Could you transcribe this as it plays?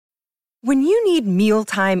When you need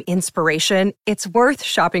mealtime inspiration, it's worth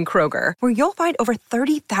shopping Kroger, where you'll find over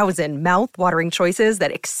 30,000 mouth-watering choices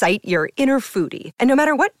that excite your inner foodie. And no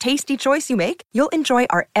matter what tasty choice you make, you'll enjoy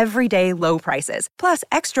our everyday low prices, plus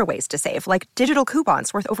extra ways to save, like digital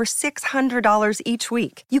coupons worth over $600 each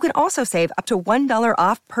week. You can also save up to $1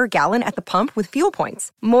 off per gallon at the pump with fuel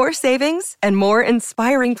points. More savings and more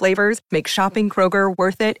inspiring flavors make shopping Kroger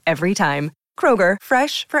worth it every time. Kroger,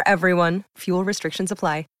 fresh for everyone. Fuel restrictions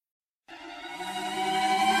apply.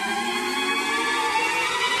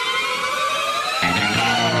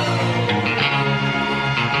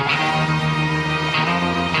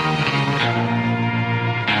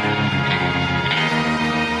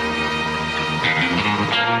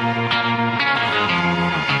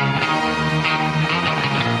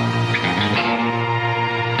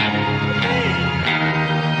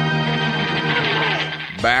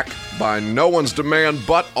 Back by no one's demand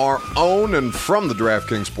but our own, and from the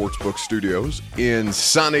DraftKings Sportsbook studios in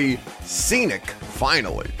sunny, scenic,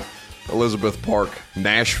 finally, Elizabeth Park,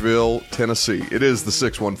 Nashville, Tennessee. It is the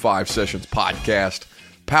 615 Sessions podcast,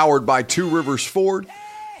 powered by Two Rivers Ford,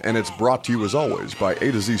 and it's brought to you, as always, by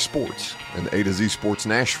A to Z Sports and A to Z Sports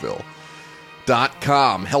Nashville.com.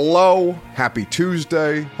 Hello, happy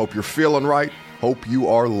Tuesday. Hope you're feeling right. Hope you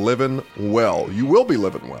are living well. You will be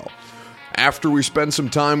living well after we spend some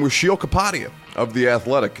time with Sheil Kapadia of The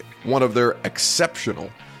Athletic, one of their exceptional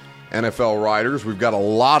NFL writers. We've got a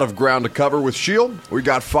lot of ground to cover with Sheil. We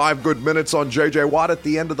got 5 good minutes on J.J. Watt at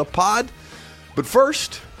the end of the pod. But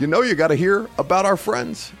first, you got to hear about our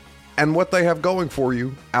friends and what they have going for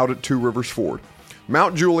you out at Two Rivers Ford.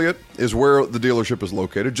 Mount Juliet is where the dealership is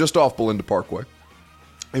located, just off Belinda Parkway.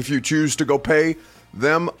 If you choose to go pay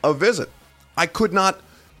them a visit, I could not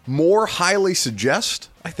more highly suggest,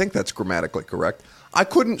 I think that's grammatically correct, I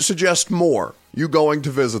couldn't suggest more you going to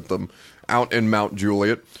visit them out in Mount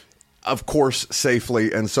Juliet, of course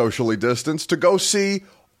safely and socially distanced, to go see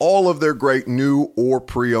all of their great new or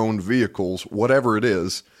pre-owned vehicles, whatever it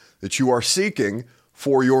is that you are seeking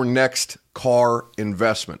for your next car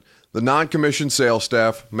investment. The non-commissioned sales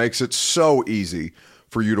staff makes it so easy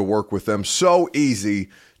for you to work with them, so easy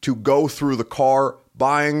to go through the car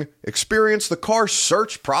buying experience, the car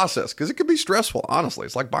search process, because it can be stressful. Honestly,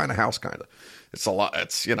 it's like buying a house, kind of. It's a lot.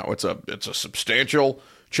 It's it's a substantial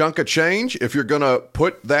chunk of change if you're going to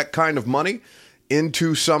put that kind of money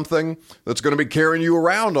into something that's going to be carrying you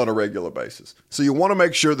around on a regular basis. So you want to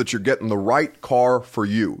make sure that you're getting the right car for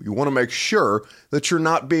you. You want to make sure that you're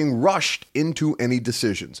not being rushed into any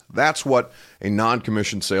decisions. That's what a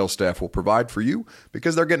non-commissioned sales staff will provide for you,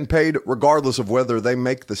 because they're getting paid regardless of whether they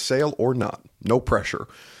make the sale or not. No pressure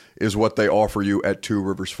is what they offer you at Two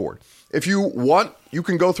Rivers Ford. If you want, you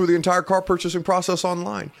can go through the entire car purchasing process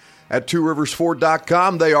online at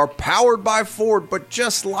tworiversford.com. They are powered by Ford, but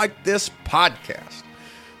just like this podcast,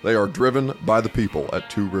 they are driven by the people at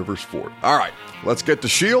Two Rivers Ford. All right, let's get to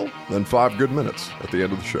Sheil, then 5 good minutes at the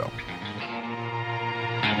end of the show.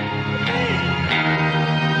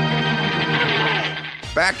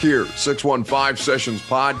 Back here, 615 Sessions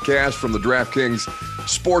podcast from the DraftKings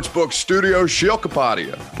Sportsbook studio. Sheil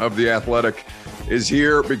Kapadia of The Athletic is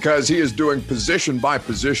here because he is doing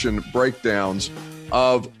position-by-position breakdowns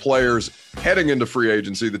of players heading into free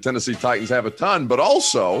agency. The Tennessee Titans have a ton, but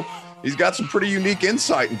also he's got some pretty unique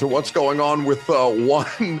insight into what's going on with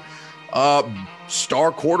one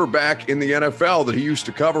star quarterback in the NFL that he used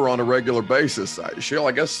to cover on a regular basis. Sheil,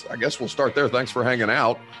 I guess we'll start there. Thanks for hanging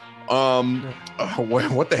out.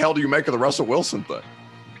 What the hell do you make of the Russell Wilson thing?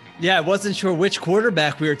 Yeah, I wasn't sure which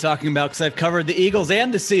quarterback we were talking about because I've covered the Eagles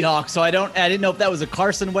and the Seahawks, so I didn't know if that was a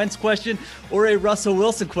Carson Wentz question or a Russell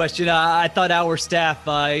Wilson question. I thought our staff,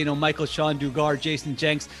 Michael Sean Dugar, Jason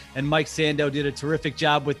Jenks, and Mike Sando did a terrific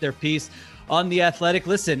job with their piece on The Athletic.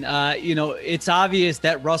 Listen, it's obvious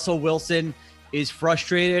that Russell Wilson is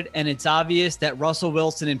frustrated, and it's obvious that Russell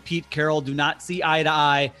Wilson and Pete Carroll do not see eye to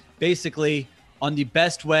eye, basically, on the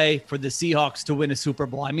best way for the Seahawks to win a Super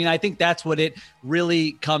Bowl. I mean, I think that's what it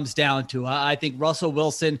really comes down to. I think Russell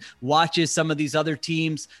Wilson watches some of these other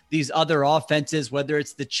teams, these other offenses, whether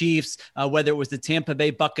it's the Chiefs, whether it was the Tampa Bay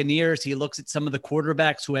Buccaneers. He looks at some of the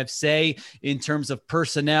quarterbacks who have say in terms of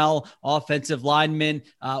personnel, offensive linemen,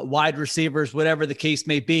 wide receivers, whatever the case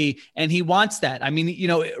may be. And he wants that. I mean,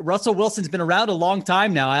 Russell Wilson's been around a long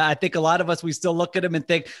time now. I think a lot of us, we still look at him and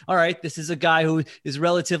think, all right, this is a guy who is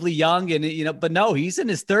relatively young and, but but no, he's in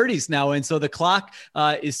his 30s now. And so the clock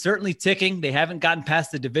is certainly ticking. They haven't gotten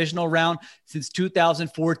past the divisional round since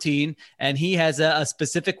 2014. And he has a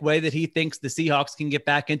specific way that he thinks the Seahawks can get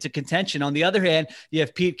back into contention. On the other hand, you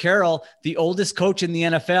have Pete Carroll, the oldest coach in the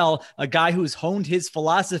NFL, a guy who's honed his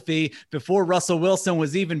philosophy before Russell Wilson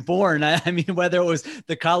was even born. I mean, whether it was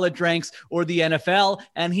the college ranks or the NFL,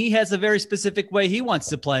 and he has a very specific way he wants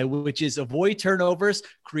to play, which is avoid turnovers,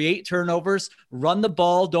 create turnovers, run the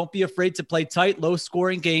ball. Don't be afraid to play tight, low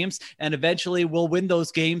scoring games, and eventually we'll win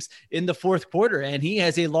those games in the fourth quarter. And he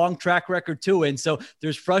has a long track record too. And so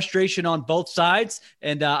there's frustration on both sides.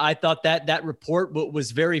 And I thought that report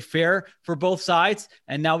was very fair for both sides.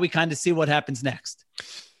 And now we kind of see what happens next.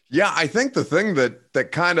 Yeah, I think the thing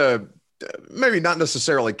that kind of maybe not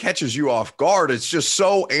necessarily catches you off guard, it's just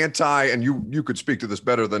so anti, and you could speak to this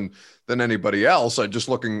better than anybody else. I'm just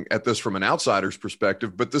looking at this from an outsider's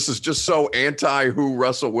perspective, but this is just so anti who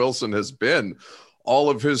Russell Wilson has been all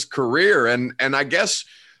of his career. And I guess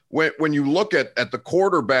when you look at the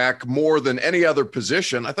quarterback more than any other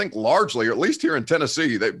position, I think largely, or at least here in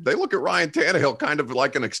Tennessee, they look at Ryan Tannehill kind of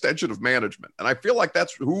like an extension of management. And I feel like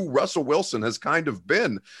that's who Russell Wilson has kind of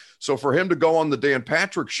been. So for him to go on the Dan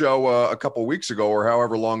Patrick show a couple of weeks ago, or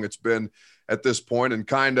however long it's been at this point, and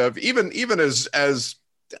kind of even as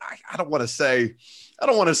I don't want to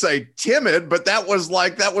say timid, but that was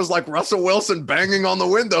like Russell Wilson banging on the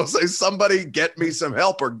window, say, somebody get me some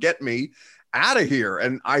help or get me out of here.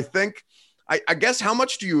 And I think, I guess, how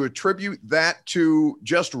much do you attribute that to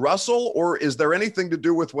just Russell, or is there anything to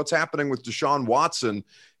do with what's happening with Deshaun Watson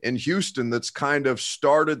in Houston that's kind of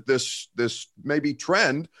started this maybe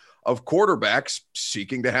trend of quarterbacks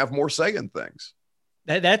seeking to have more say in things?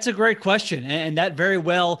 That's a great question. And that very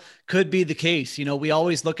well could be the case. You know, we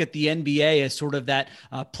always look at the NBA as sort of that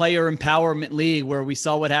player empowerment league where we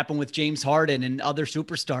saw what happened with James Harden and other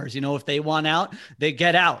superstars. You know, if they want out, they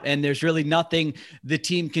get out, and there's really nothing the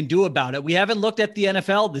team can do about it. We haven't looked at the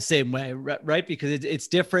NFL the same way, right? Because it's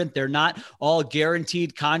different. They're not all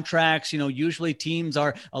guaranteed contracts. You know, usually teams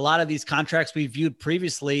are, a lot of these contracts we viewed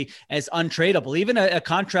previously as untradeable. Even a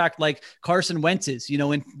contract like Carson Wentz's, you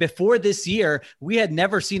know, and before this year, we had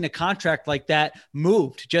never seen a contract like that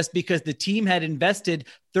moved, just because the team had invested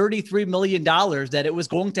 $33 million that it was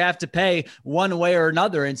going to have to pay one way or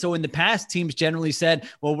another. And so in the past, teams generally said,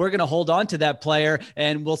 well, we're going to hold on to that player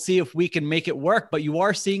and we'll see if we can make it work. But you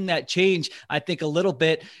are seeing that change, I think, a little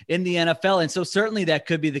bit in the NFL. And so certainly that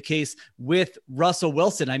could be the case with Russell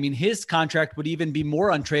Wilson. I mean, his contract would even be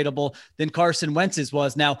more untradeable than Carson Wentz's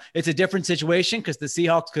was. Now, it's a different situation because the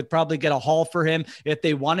Seahawks could probably get a haul for him if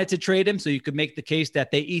they wanted to trade him. So you could make the case that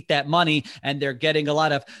they eat that money and they're getting a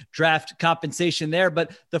lot of draft compensation there.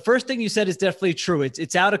 But the first thing you said is definitely true.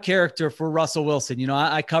 It's out of character for Russell Wilson. You know,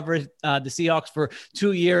 I covered the Seahawks for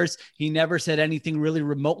 2 years. He never said anything really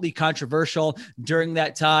remotely controversial during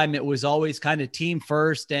that time. It was always kind of team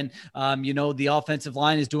first. And, you know, the offensive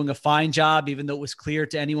line is doing a fine job, even though it was clear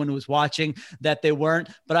to anyone who was watching that they weren't.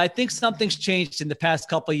 But I think something's changed in the past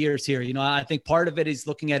couple of years here. You know, I think part of it is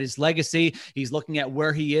looking at his legacy. He's looking at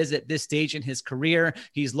where he is at this stage in his career.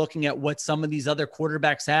 He's looking at what some of these other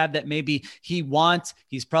quarterbacks have that maybe he wants.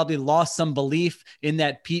 He's probably lost some belief in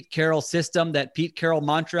that Pete Carroll system, that Pete Carroll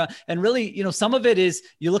mantra. And really, you know, some of it is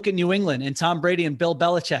you look at New England and Tom Brady and Bill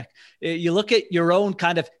Belichick. You look at your own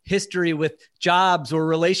kind of history with jobs or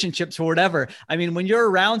relationships or whatever. I mean, when you're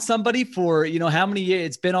around somebody for, you know, how many years,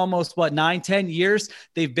 it's been almost 9-10 years.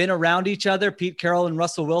 They've been around each other, Pete Carroll and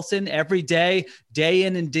Russell Wilson, every day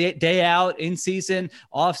in and day out, in season,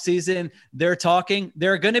 off season. They're talking.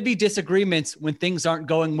 There are going to be disagreements when things aren't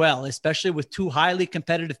going well, especially with two highly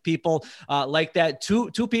competitive people like that.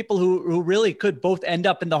 Two people who really could both end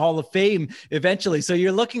up in the Hall of Fame eventually. So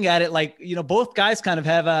you're looking at it like, you know, both guys kind of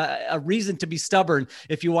have a reason to be stubborn,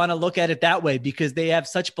 if you want to look at it that way, because they have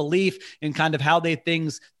such belief in kind of how they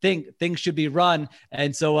think things should be run.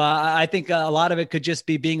 And so I think a lot of it could just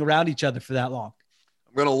be being around each other for that long.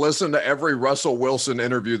 I'm going to listen to every Russell Wilson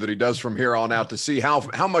interview that he does from here on out to see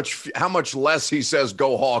how much less he says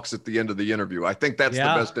 "Go Hawks" at the end of the interview. I think that's the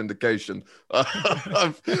best indication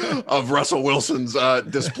of Russell Wilson's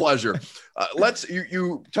displeasure.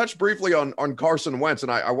 You touched briefly on Carson Wentz,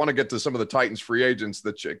 and I want to get to some of the Titans free agents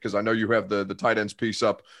because I know you have the tight ends piece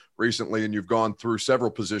up recently, and you've gone through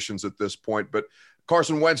several positions at this point, but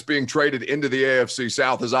Carson Wentz being traded into the AFC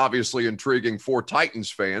South is obviously intriguing for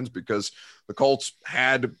Titans fans because the Colts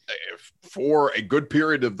had, for a good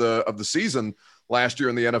period of the season last year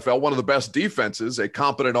in the NFL, one of the best defenses, a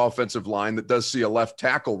competent offensive line that does see a left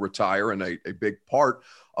tackle retire, and a big part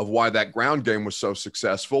of why that ground game was so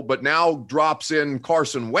successful. But now drops in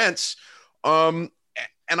Carson Wentz.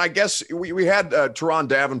 I guess we had Teron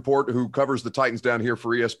Davenport, who covers the Titans down here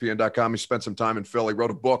for ESPN.com. He spent some time in Philly,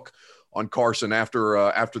 wrote a book on Carson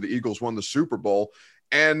after the Eagles won the Super Bowl.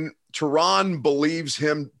 And Teron believes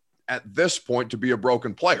him at this point to be a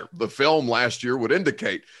broken player. The film last year would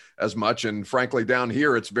indicate as much. And frankly, down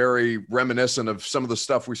here, it's very reminiscent of some of the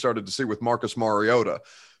stuff we started to see with Marcus Mariota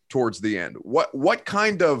towards the end. What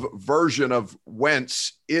kind of version of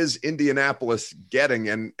Wentz is Indianapolis getting?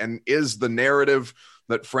 And is the narrative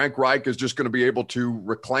that Frank Reich is just going to be able to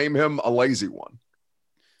reclaim him a lazy one?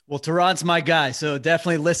 Well, Teron's my guy, so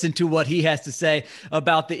definitely listen to what he has to say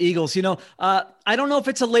about the Eagles. I don't know if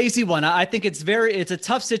it's a lazy one. I think it's a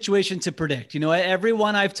tough situation to predict.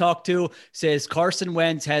 Everyone I've talked to says Carson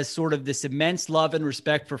Wentz has sort of this immense love and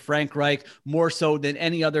respect for Frank Reich, more so than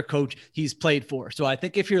any other coach he's played for. So I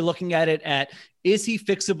think if you're looking at it is he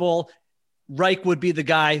fixable? Reich would be the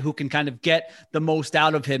guy who can kind of get the most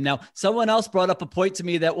out of him. Now, someone else brought up a point to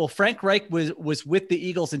me that, well, Frank Reich was with the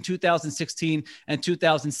Eagles in 2016 and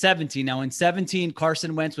 2017. Now, in 17,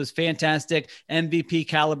 Carson Wentz was fantastic, MVP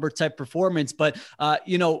caliber type performance. But,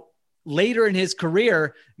 later in his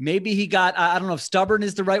career, maybe he got, I don't know if stubborn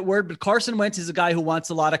is the right word, but Carson Wentz is a guy who wants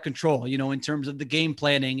a lot of control, in terms of the game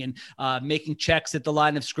planning and making checks at the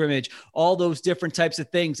line of scrimmage, all those different types of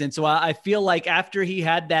things. And so I feel like after he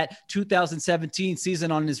had that 2017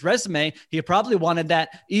 season on his resume, he probably wanted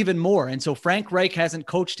that even more. And so Frank Reich hasn't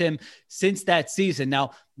coached him since that season.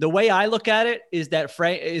 Now, the way I look at it is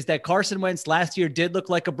that Carson Wentz last year did look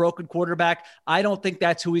like a broken quarterback. I don't think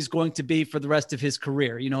that's who he's going to be for the rest of his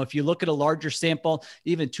career. If you look at a larger sample,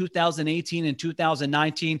 even 2018 and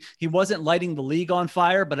 2019, he wasn't lighting the league on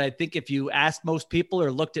fire. But I think if you asked most people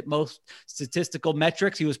or looked at most statistical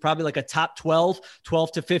metrics, he was probably like a top 12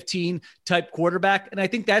 to 15 type quarterback. And I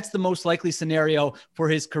think that's the most likely scenario for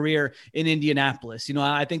his career in Indianapolis.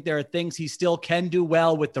 I think there are things he still can do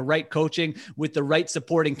well with the right coaching, with the right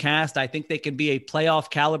supporting cast. I think they can be a playoff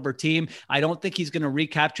caliber team. I don't think he's going to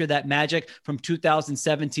recapture that magic from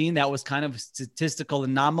 2017. That was kind of a statistical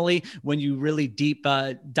anomaly when you really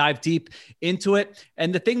dive deep into it.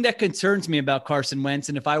 And the thing that concerns me about Carson Wentz,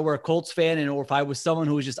 and if I were a Colts fan or if I was someone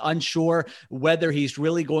who was just unsure whether he's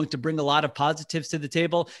really going to bring a lot of positives to the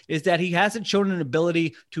table, is that he hasn't shown an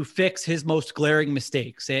ability to fix his most glaring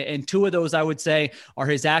mistakes. And two of those, I would say, are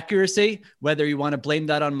his accuracy, whether you want to blame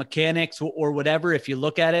that on mechanics or whatever. If you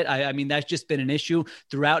look at it, I mean, that's just been an issue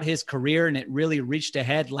throughout his career, and it really reached a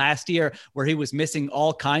head last year where he was missing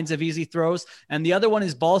all kinds of easy throws. And the other one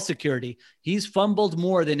is ball security. He's fumbled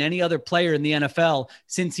more than any other player in the NFL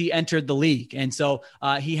since he entered the league. And so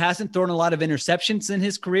he hasn't thrown a lot of interceptions in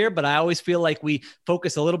his career, but I always feel like we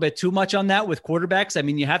focus a little bit too much on that with quarterbacks. I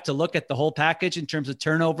mean, you have to look at the whole package in terms of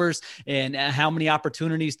turnovers and how many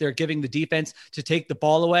opportunities they're giving the defense to take the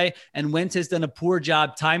ball away. And Wentz has done a poor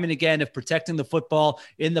job time and again of protecting the football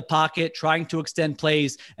in the pocket, trying to extend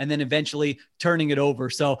plays, and then eventually turning it over.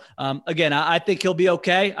 So again, I think he'll be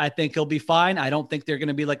okay. I think he'll be fine. I don't think they're going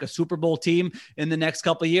to be like a Super Bowl team in the next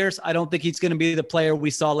couple of years. I don't think he's going to be the player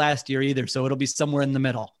we saw last year either. So it'll be somewhere in the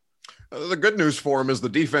middle. The good news for him is the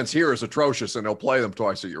defense here is atrocious, and he'll play them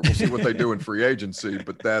twice a year. We'll see what they do in free agency,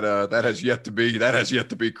 but that has yet to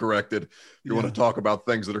be corrected. You want to talk about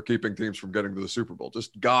things that are keeping teams from getting to the Super Bowl?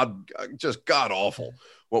 Just god awful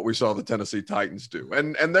what we saw the Tennessee Titans do,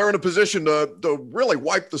 and they're in a position to really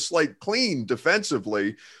wipe the slate clean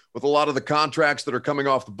defensively with a lot of the contracts that are coming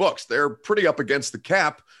off the books. They're pretty up against the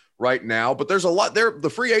cap right now, but there's a lot there. The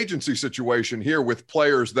free agency situation here with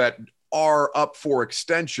players that are up for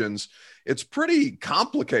extensions, it's pretty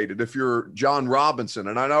complicated if you're John Robinson.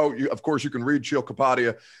 And I know, of course, you can read Sheil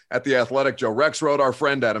Kapadia at The Athletic. Joe Rexrode, our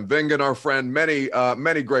friend, Adam Vingan, our friend,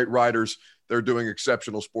 many great writers. They're doing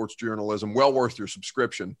exceptional sports journalism, well worth your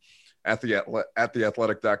subscription at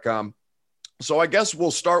theathletic.com. So I guess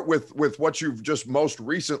we'll start with what you've just most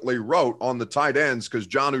recently wrote on the tight ends, because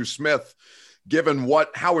Jonnu Smith, given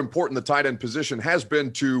how important the tight end position has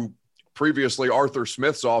been to previously Arthur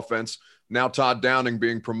Smith's offense, now Todd Downing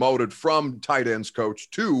being promoted from tight ends coach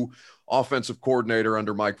to offensive coordinator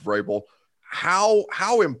under Mike Vrabel.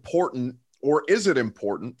 How important, or is it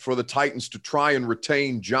important, for the Titans to try and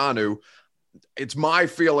retain Jonnu? It's my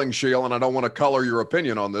feeling, Sheil, and I don't want to color your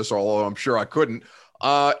opinion on this, although I'm sure I couldn't,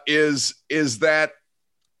 is that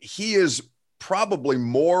he is probably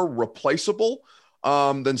more replaceable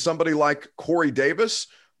than somebody like Corey Davis.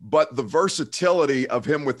 But the versatility of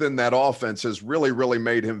him within that offense has really, really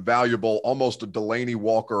made him valuable, almost a Delaney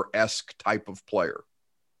Walker-esque type of player.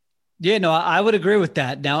 Yeah, no, I would agree with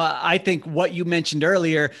that. Now, I think what you mentioned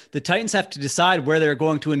earlier, the Titans have to decide where they're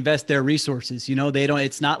going to invest their resources.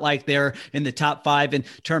 It's not like they're in the top 5 in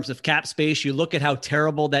terms of cap space. You look at how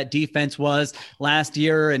terrible that defense was last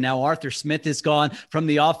year, and now Arthur Smith is gone from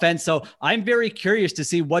the offense. So I'm very curious to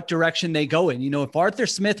see what direction they go in. If Arthur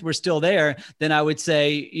Smith were still there, then I would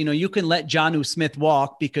say, you can let Jonnu Smith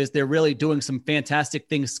walk because they're really doing some fantastic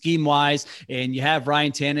things scheme wise. And you have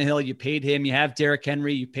Ryan Tannehill, you paid him, you have Derrick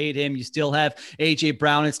Henry, you paid him. You still have AJ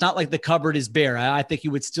Brown. It's not like the cupboard is bare. I think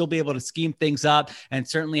you would still be able to scheme things up and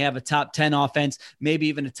certainly have a top 10 offense, maybe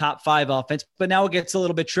even a top 5 offense. But now it gets a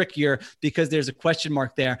little bit trickier because there's a question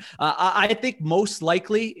mark there. I think most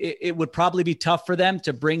likely it would probably be tough for them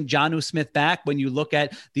to bring Jonnu Smith back when you look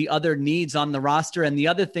at the other needs on the roster. And the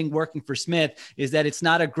other thing working for Smith is that it's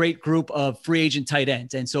not a great group of free agent tight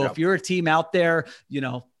ends. And so if you're a team out there,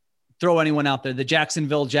 throw anyone out there, the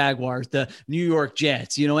Jacksonville Jaguars, the New York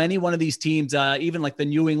Jets, any one of these teams, even like the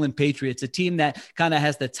New England Patriots, a team that kind of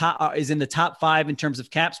has is in the top 5 in terms of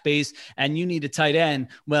cap space, and you need a tight end.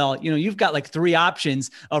 Well, you've got like 3 options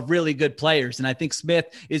of really good players. And I think Smith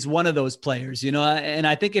is one of those players, and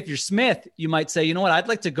I think if you're Smith, you might say, I'd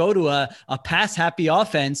like to go to a pass happy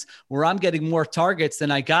offense where I'm getting more targets than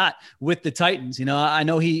I got with the Titans. I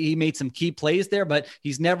know he made some key plays there, but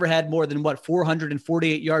he's never had more than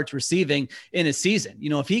 448 yards receiving in a season.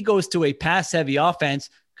 If he goes to a pass heavy offense,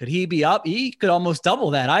 could he be up? He could almost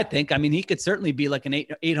double that, I think. I mean, he could certainly be like an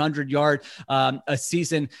 800-yard a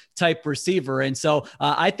season type receiver. And so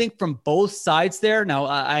I think from both sides there, now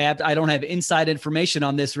I don't have inside information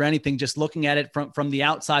on this or anything, just looking at it from the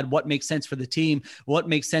outside, what makes sense for the team, what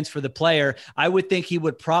makes sense for the player. I would think he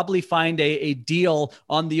would probably find a deal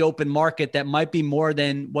on the open market that might be more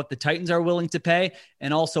than what the Titans are willing to pay,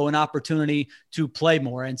 and also an opportunity to play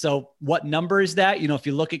more. And so what number is that? If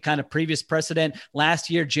you look at kind of previous precedent, last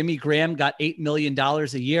year, Jimmy Graham got $8 million a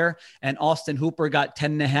year, and Austin Hooper got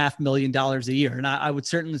 $10.5 million a year. And I would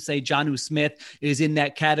certainly say Jonnu Smith is in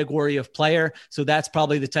that category of player. So that's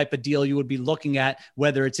probably the type of deal you would be looking at,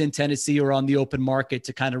 whether it's in Tennessee or on the open market,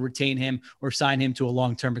 to kind of retain him or sign him to a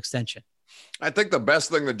long-term extension. I think the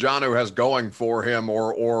best thing that Jonnu has going for him,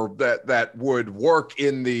 or that would work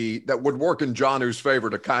in Jonnu's favor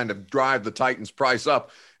to kind of drive the Titans price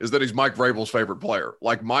up, is that he's Mike Vrabel's favorite player.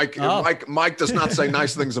 Like Mike does not say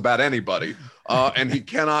nice things about anybody. And he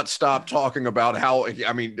cannot stop talking about how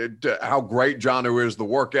great Jonnu is, the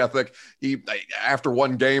work ethic. After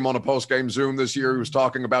one game on a post-game Zoom this year, he was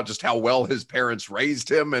talking about just how well his parents raised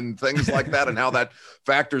him and things like that, and how that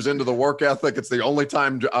factors into the work ethic. It's the only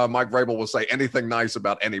time Mike Vrabel will say anything nice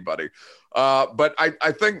about anybody. But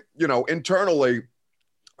I think, internally,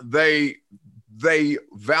 they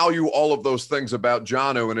value all of those things about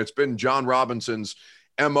Jonnu, and it's been John Robinson's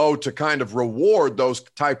MO to kind of reward those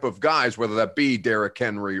type of guys, whether that be Derrick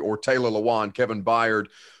Henry or Taylor Lewan, Kevin Byard,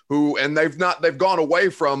 they've gone away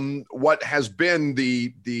from what has been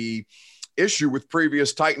the issue with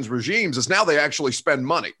previous Titans regimes, is now they actually spend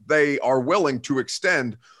money. They are willing to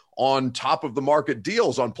extend on top of the market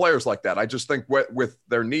deals on players like that. I just think with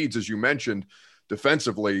their needs, as you mentioned,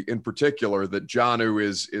 defensively in particular, that Jonnu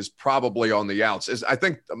is probably on the outs. I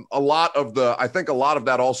think a lot of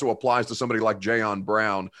that also applies to somebody like Jayon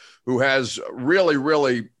Brown, who has really,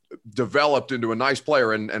 really developed into a nice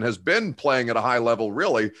player and has been playing at a high level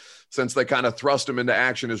really since they kind of thrust him into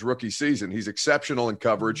action his rookie season. He's exceptional in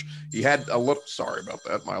coverage. He had sorry about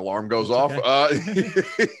that. My alarm goes off. Okay.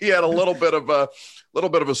 He had a little bit of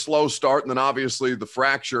a slow start, and then obviously the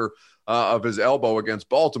fracture of his elbow against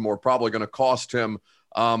Baltimore probably going to cost him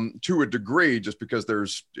to a degree, just because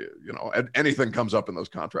there's, anything comes up in those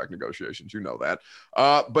contract negotiations, that.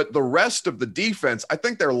 But the rest of the defense, I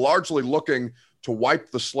think they're largely looking to wipe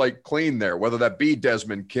the slate clean there, whether that be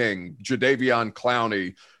Desmond King, Jadeveon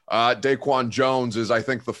Clowney, Daquan Jones is, I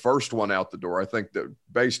think, the first one out the door. I think that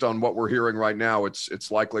based on what we're hearing right now,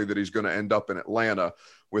 it's likely that he's going to end up in Atlanta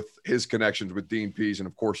with his connections with Dean Pease and,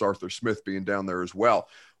 of course, Arthur Smith being down there as well.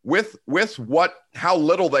 With how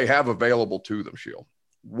little they have available to them, Sheil,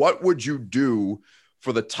 what would you do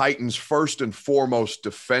for the Titans first and foremost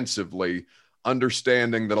defensively,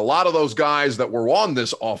 understanding that a lot of those guys that were on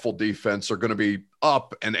this awful defense are going to be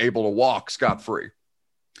up and able to walk scot-free?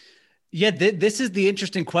 Yeah, this is the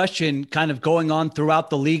interesting question kind of going on throughout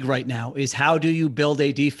the league right now is how do you build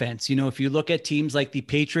a defense? If you look at teams like the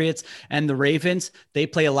Patriots and the Ravens, they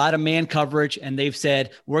play a lot of man coverage and they've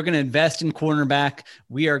said, we're going to invest in cornerback.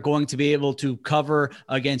 We are going to be able to cover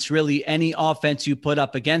against really any offense you put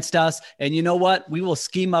up against us. And you know what? We will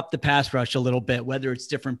scheme up the pass rush a little bit, whether it's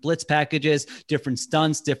different blitz packages, different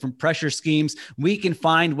stunts, different pressure schemes. We can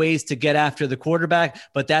find ways to get after the quarterback,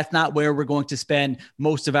 but that's not where we're going to spend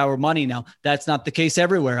most of our money. Now, that's not the case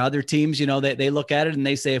everywhere. Other teams, they look at it and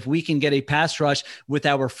they say, if we can get a pass rush with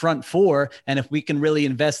our front four, and if we can really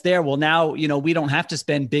invest there, well, now, we don't have to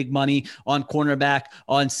spend big money on cornerback,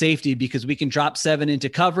 on safety, because we can drop 7 into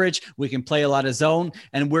coverage. We can play a lot of zone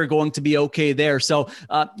and we're going to be okay there. So,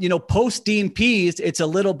 post Dean Pease, it's a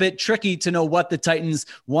little bit tricky to know what the Titans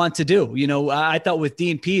want to do. I thought with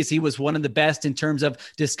Dean Pease, he was one of the best in terms of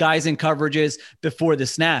disguising coverages before the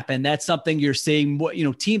snap. And that's something you're seeing,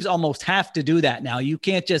 teams almost have to do that now. You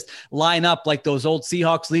can't just line up like those old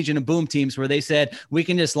Seahawks Legion of Boom teams where they said, we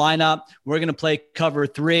can just line up, we're going to play cover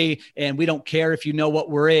 3, and we don't care if you know what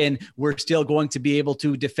we're in, we're still going to be able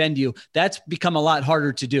to defend you. That's become a lot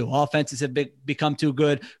harder to do. Offenses have become too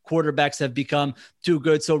good. Quarterbacks have become too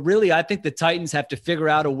good. So really, I think the Titans have to figure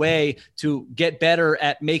out a way to get better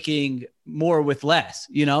at making more with less.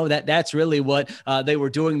 That's really what they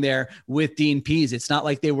were doing there with Dean Pease. It's not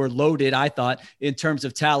like they were loaded, I thought, in terms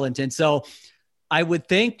of talent. And so I would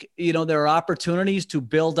think, there are opportunities to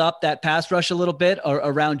build up that pass rush a little bit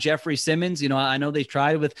around Jeffrey Simmons. I know they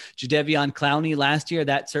tried with Jadeveon Clowney last year.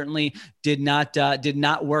 That certainly did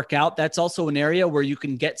not work out. That's also an area where you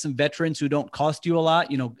can get some veterans who don't cost you a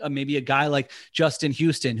lot. Maybe a guy like Justin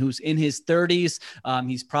Houston, who's in his 30s.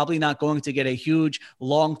 He's probably not going to get a huge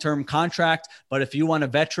long-term contract, but if you want a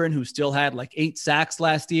veteran who still had like 8 sacks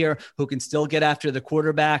last year, who can still get after the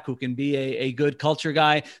quarterback, who can be a good culture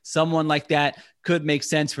guy, someone like that could make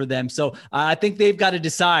sense for them. So I think they've got to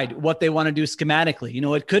decide what they want to do schematically.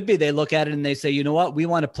 It could be they look at it and they say, you know what, we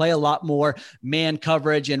want to play a lot more man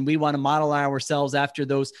coverage and we want to model ourselves after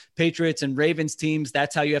those Patriots and Ravens teams.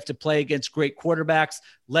 That's how you have to play against great quarterbacks.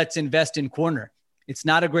 Let's invest in corner. It's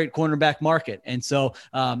not a great cornerback market. And so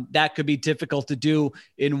that could be difficult to do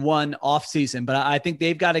in one offseason. But I think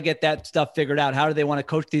they've got to get that stuff figured out. How do they want to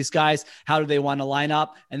coach these guys? How do they want to line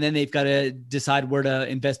up? And then they've got to decide where to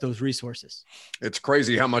invest those resources. It's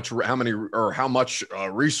crazy how much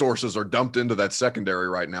resources are dumped into that secondary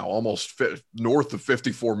right now, almost north of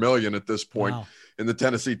 $54 million at this point. Wow. In the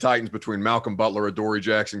Tennessee Titans, between Malcolm Butler, Adoree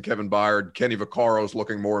Jackson, Kevin Byard, Kenny Vaccaro's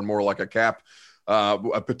looking more and more like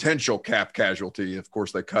a potential cap casualty. Of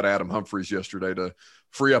course, they cut Adam Humphries yesterday to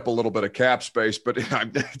free up a little bit of cap space, but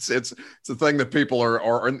it's a thing that people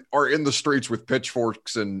are in the streets with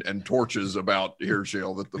pitchforks and torches about here,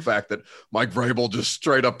 Sheil, that the fact that Mike Vrabel just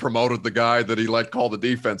straight up promoted the guy that he let call the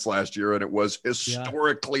defense last year, and it was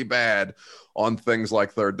historically bad on things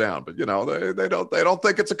like third down. But they don't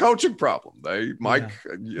think it's a coaching problem.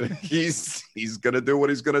 He's going to do what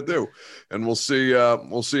he's going to do, and we'll see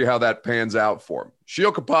how that pans out for him.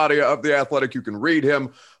 Sheil Kapadia of The Athletic. You can read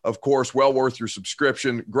him, of course, well worth your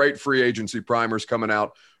subscription. Great free agency primers coming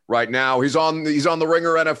out right now. He's on the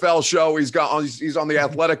Ringer NFL show. He's on the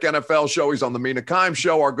Athletic NFL show. He's on the Mina Kimes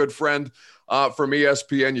show, our good friend from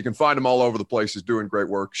ESPN. You can find him all over the place. He's doing great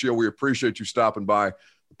work. Sheil, we appreciate you stopping by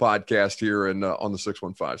the podcast here and on the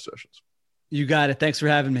 615 sessions. You got it. Thanks for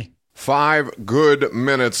having me. 5 good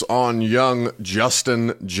minutes on young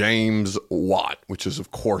Justin James Watt, which is,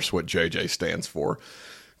 of course, what JJ stands for.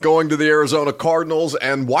 Going to the Arizona Cardinals,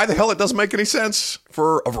 and why the hell it doesn't make any sense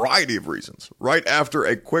for a variety of reasons. Right after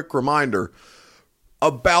a quick reminder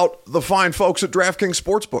about the fine folks at DraftKings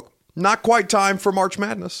Sportsbook. Not quite time for March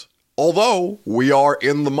Madness, although we are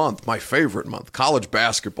in the month, my favorite month. College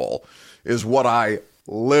basketball is what I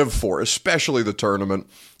live for, especially the tournament,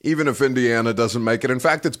 even if Indiana doesn't make it. In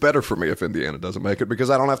fact, it's better for me if Indiana doesn't make it because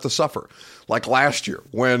I don't have to suffer. Like last year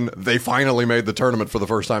when they finally made the tournament for the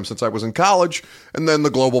first time since I was in college, and then the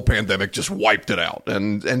global pandemic just wiped it out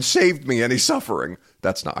and saved me any suffering.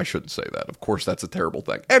 I shouldn't say that. Of course, that's a terrible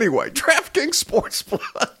thing. Anyway, DraftKings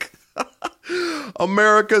Sportsbook.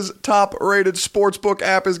 America's top-rated sportsbook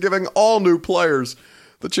app is giving all new players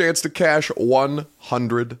the chance to cash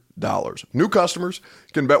 $100. New customers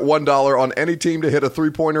can bet $1 on any team to hit a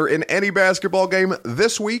three-pointer in any basketball game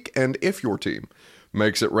this week, and if your team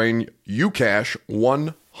makes it rain, you cash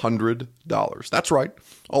 $100. That's right.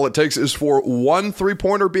 All it takes is for one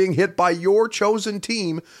three-pointer being hit by your chosen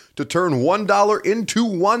team to turn $1 into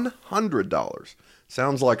 $100.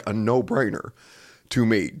 Sounds like a no-brainer to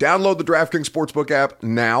me. Download the DraftKings Sportsbook app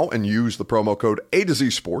now and use the promo code A to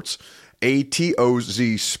Z Sports.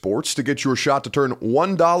 ATOZ Sports to get your shot to turn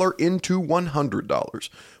 $1 into $100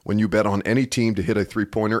 when you bet on any team to hit a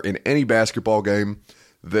three-pointer in any basketball game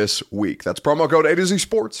this week. That's promo code ATOZ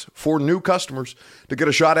Sports for new customers to get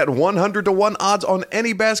a shot at 100-1 odds on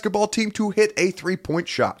any basketball team to hit a three-point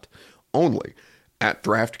shot. Only at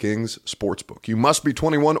DraftKings Sportsbook. You must be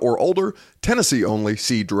 21 or older. Tennessee only.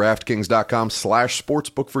 See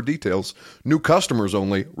DraftKings.com/sportsbook for details. New customers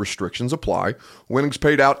only. Restrictions apply. Winnings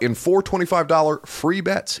paid out in $425 free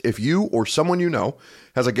bets. If you or someone you know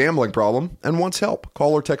has a gambling problem and wants help,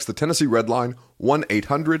 call or text the Tennessee Red Line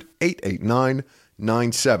 1-800-889-9789.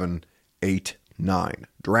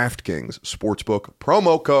 DraftKings Sportsbook.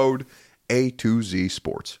 Promo code A2Z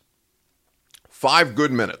Sports. 5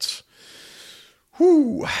 good minutes.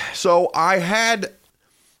 Whew. So I had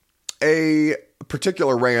a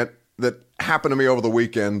particular rant that happened to me over the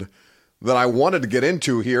weekend that I wanted to get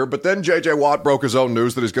into here, but then J.J. Watt broke his own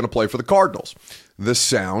news that he's going to play for the Cardinals. This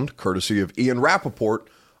sound, courtesy of Ian Rappaport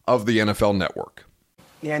of the NFL Network.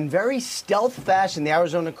 Yeah, in very stealth fashion, the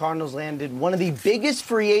Arizona Cardinals landed one of the biggest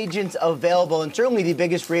free agents available, and certainly the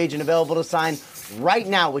biggest free agent available to sign right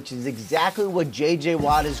now, which is exactly what J.J.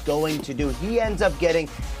 Watt is going to do. He ends up getting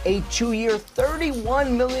a 2-year,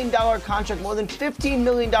 $31 million contract, more than $15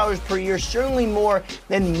 million per year, certainly more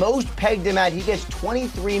than most pegged him at. He gets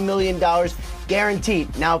 $23 million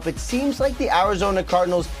guaranteed. Now, if it seems like the Arizona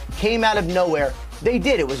Cardinals came out of nowhere, they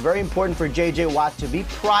did. It was very important for J.J. Watt to be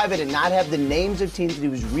private and not have the names of teams that he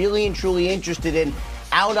was really and truly interested in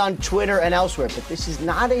out on Twitter and elsewhere. But this is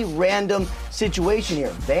not a random situation here.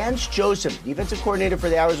 Vance Joseph, defensive coordinator for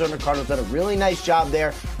the Arizona Cardinals, done a really nice job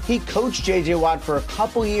there. He coached J.J. Watt for a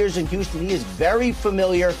couple years in Houston. He is very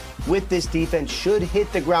familiar with this defense, should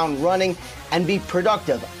hit the ground running and be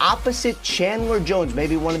productive. Opposite Chandler Jones,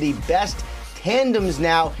 maybe one of the best tandems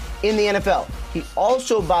now in the NFL. He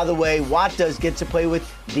also, by the way, Watt does get to play with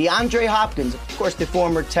DeAndre Hopkins. Of course, the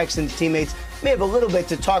former Texans teammates may have a little bit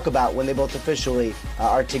to talk about when they both officially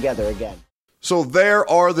are together again. So there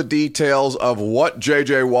are the details of what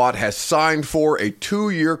J.J. Watt has signed for, a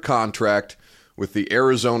 2-year contract with the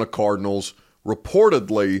Arizona Cardinals,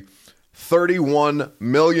 reportedly $31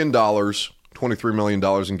 million, $23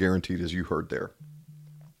 million in guaranteed, as you heard there.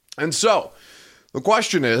 And so the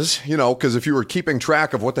question is, because if you were keeping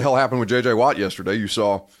track of what the hell happened with J.J. Watt yesterday, you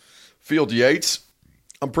saw Field Yates,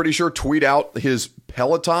 I'm pretty sure, tweet out his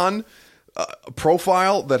Peloton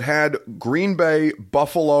profile that had Green Bay,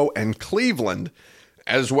 Buffalo, and Cleveland,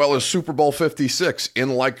 as well as Super Bowl 56 in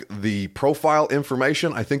the profile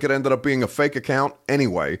information. I think it ended up being a fake account.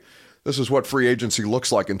 Anyway, this is what free agency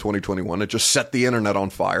looks like in 2021. It just set the internet on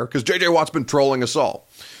fire because J.J. Watt's been trolling us all.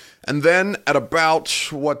 And then at about,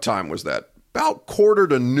 what time was that? About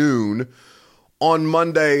 12:45 on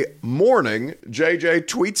Monday morning, JJ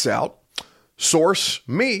tweets out, source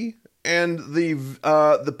me, and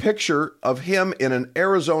the picture of him in an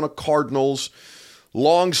Arizona Cardinals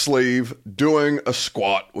long sleeve doing a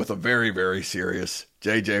squat with a very, very serious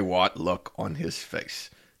J.J. Watt look on his face.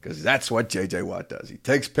 Because that's what J.J. Watt does. He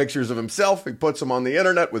takes pictures of himself, he puts them on the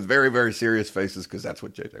internet with very, very serious faces, because that's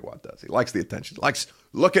what J.J. Watt does. He likes the attention, likes,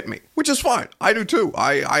 look at me, which is fine. I do too.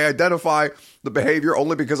 I identify the behavior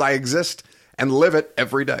only because I exist and live it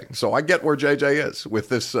every day. So I get where J.J. is with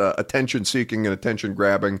this attention-seeking and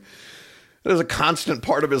attention-grabbing. It is a constant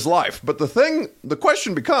part of his life. But the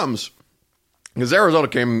question becomes, because Arizona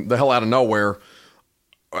came the hell out of nowhere,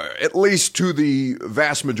 at least to the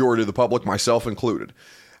vast majority of the public, myself included.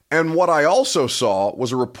 And what I also saw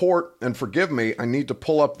was a report, and forgive me, I need to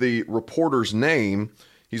pull up the reporter's name.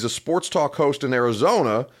 He's a sports talk host in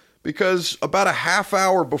Arizona, because about a half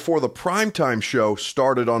hour before the primetime show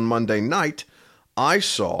started on Monday night, I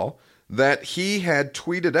saw that he had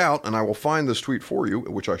tweeted out, and I will find this tweet for you,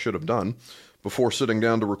 which I should have done before sitting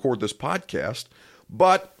down to record this podcast,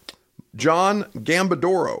 but John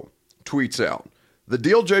Gambadoro tweets out, the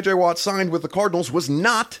deal J.J. Watt signed with the Cardinals was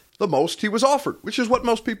not the most he was offered, which is what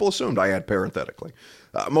most people assumed, I add parenthetically.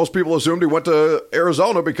 Most people assumed he went to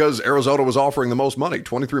Arizona because Arizona was offering the most money,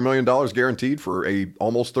 $23 million guaranteed for a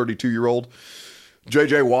almost 32-year-old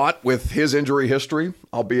J.J. Watt with his injury history,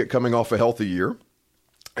 albeit coming off a healthy year,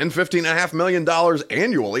 and $15.5 million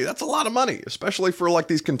annually. That's a lot of money, especially for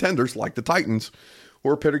these contenders like the Titans,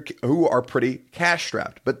 who are pretty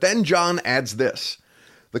cash-strapped. But then John adds this.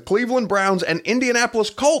 The Cleveland Browns and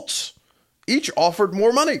Indianapolis Colts each offered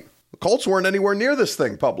more money. The Colts weren't anywhere near this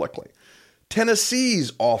thing publicly.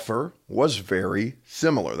 Tennessee's offer was very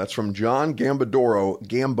similar. That's from John Gambadoro,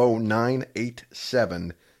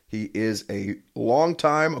 Gambo987 He is a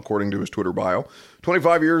long-time, according to his Twitter bio,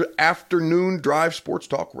 25-year afternoon drive sports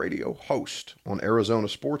talk radio host on Arizona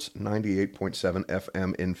Sports 98.7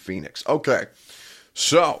 FM in Phoenix. Okay,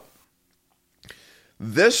 so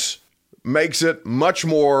this makes it much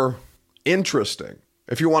more interesting,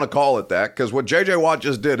 if you want to call it that, because what J.J. Watt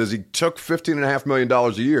just did is he took $15.5 million a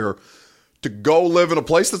year to go live in a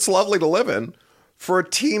place that's lovely to live in for a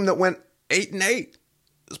team that went 8-8.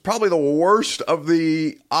 It's probably the worst of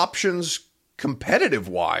the options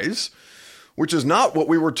competitive-wise, which is not what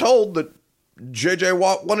we were told that J.J.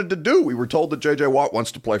 Watt wanted to do. We were told that J.J. Watt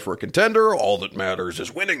wants to play for a contender. All that matters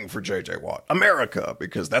is winning for J.J. Watt. America,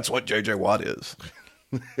 because that's what J.J. Watt is.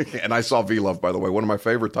 And I saw V-Love, by the way, one of my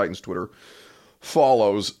favorite Titans Twitter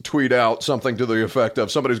follows, tweet out something to the effect of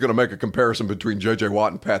somebody's going to make a comparison between J.J.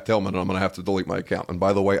 Watt and Pat Tillman, and I'm going to have to delete my account. And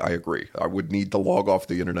by the way, I agree. I would need to log off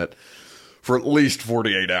the internet for at least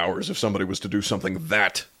 48 hours if somebody was to do something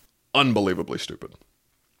that unbelievably stupid.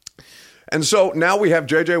 And so now we have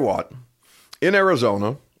J.J. Watt in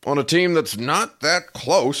Arizona on a team that's not that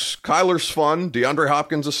close. Kyler's fun. DeAndre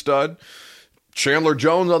Hopkins a stud. Chandler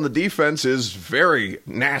Jones on the defense is very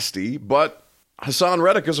nasty, but Hassan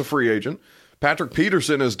Reddick is a free agent. Patrick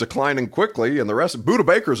Peterson is declining quickly, and the rest, Budda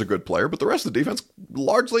Baker is a good player, but the rest of the defense,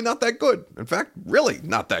 largely not that good. In fact, really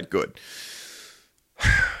not that good.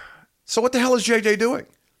 So what the hell is JJ doing?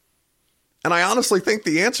 And I honestly think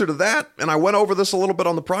the answer to that, and I went over this a little bit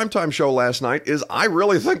on the primetime show last night, is I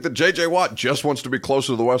really think that J.J. Watt just wants to be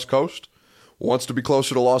closer to the West Coast, wants to be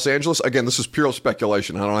closer to Los Angeles. Again, this is pure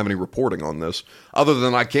speculation. I don't have any reporting on this, other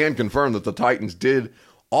than I can confirm that the Titans did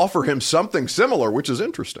offer him something similar, which is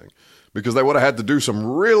interesting, because they would have had to do some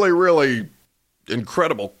really, really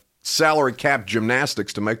incredible salary cap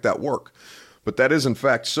gymnastics to make that work. But that is, in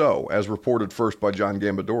fact, so, as reported first by John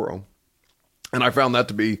Gambadoro. And I found that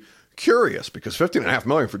to be curious, because $15.5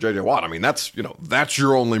 million for J.J. Watt, I mean, that's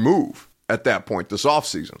your only move at that point this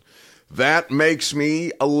offseason. That makes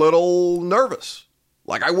me a little nervous.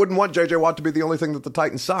 Like, I wouldn't want J.J. Watt to be the only thing that the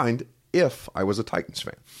Titans signed if I was a Titans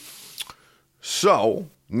fan. So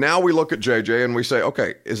now we look at J.J. and we say,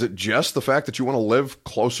 okay, is it just the fact that you want to live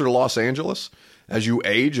closer to Los Angeles as you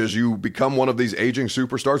age, as you become one of these aging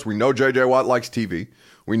superstars? We know J.J. Watt likes TV.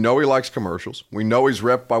 We know he likes commercials. We know he's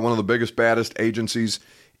repped by one of the biggest, baddest agencies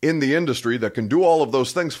in the industry that can do all of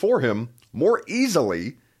those things for him more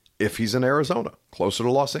easily if he's in Arizona, closer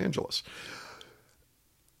to Los Angeles.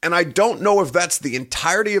 And I don't know if that's the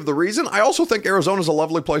entirety of the reason. I also think Arizona's a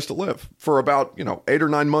lovely place to live for about, 8 or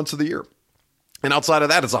 9 months of the year. And outside of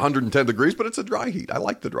that, it's 110 degrees, but it's a dry heat. I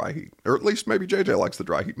like the dry heat. Or at least maybe JJ likes the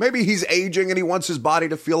dry heat. Maybe he's aging and he wants his body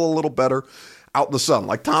to feel a little better out in the sun,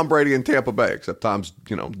 like Tom Brady in Tampa Bay, except Tom's,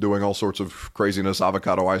 doing all sorts of craziness,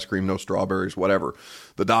 avocado ice cream, no strawberries, whatever.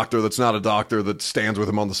 The doctor that's not a doctor that stands with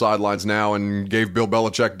him on the sidelines now and gave Bill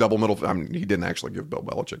Belichick double middle, I mean, he didn't actually give Bill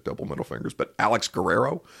Belichick double middle fingers, but Alex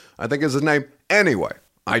Guerrero, I think is his name. Anyway,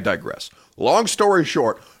 I digress. Long story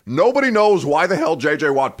short, nobody knows why the hell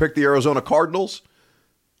J.J. Watt picked the Arizona Cardinals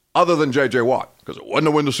other than J.J. Watt, because it wasn't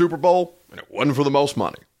to win the Super Bowl and it wasn't for the most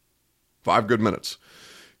money. 5 good minutes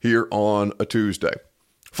here on a Tuesday.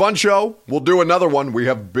 Fun show. We'll do another one. We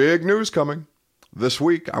have big news coming this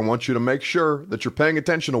week. I want you to make sure that you're paying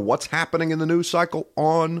attention to what's happening in the news cycle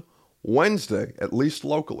on Wednesday, at least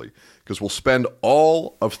locally, because we'll spend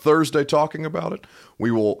all of Thursday talking about it. We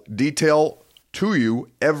will detail to you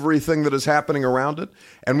everything that is happening around it,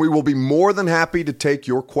 and we will be more than happy to take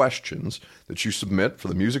your questions that you submit for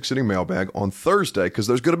the Music City Mailbag on Thursday, because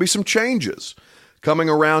there's going to be some changes coming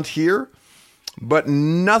around here, but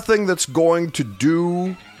nothing that's going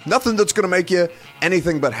to make you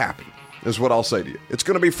anything but happy is what I'll say to you. It's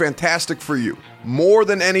going to be fantastic for you. More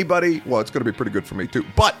than anybody, well, it's going to be pretty good for me too,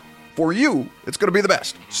 but for you, it's going to be the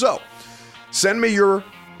best. So send me your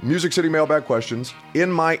Music City Mailbag questions in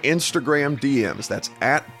my Instagram DMs. That's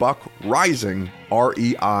at Buck Reising,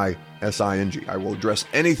 Reising. I will address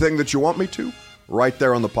anything that you want me to right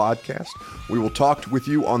there on the podcast. We will talk with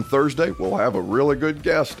you on Thursday. We'll have a really good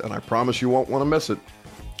guest, and I promise you won't want to miss it.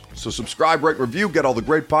 So subscribe, rate, review, get all the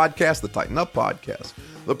great podcasts, the Tighten Up podcast,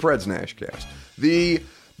 the Preds Nashcast, the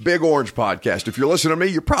Big Orange podcast. If you're listening to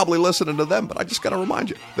me, you're probably listening to them, but I just got to remind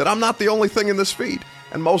you that I'm not the only thing in this feed,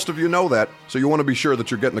 and most of you know that, so you want to be sure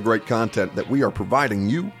that you're getting the great content that we are providing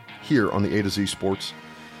you here on the A to Z Sports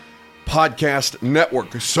Podcast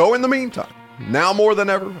Network. So in the meantime, now more than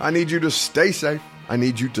ever, I need you to stay safe, I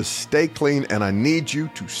need you to stay clean, and I need you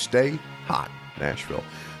to stay hot, Nashville.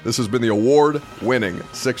 This has been the award-winning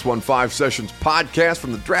 615 Sessions podcast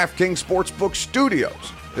from the DraftKings Sportsbook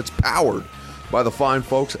Studios. It's powered by the fine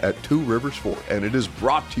folks at Two Rivers Ford. And it is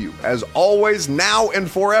brought to you, as always, now and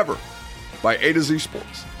forever, by A to Z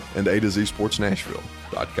Sports and A to Z Sports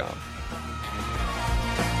Nashville.com.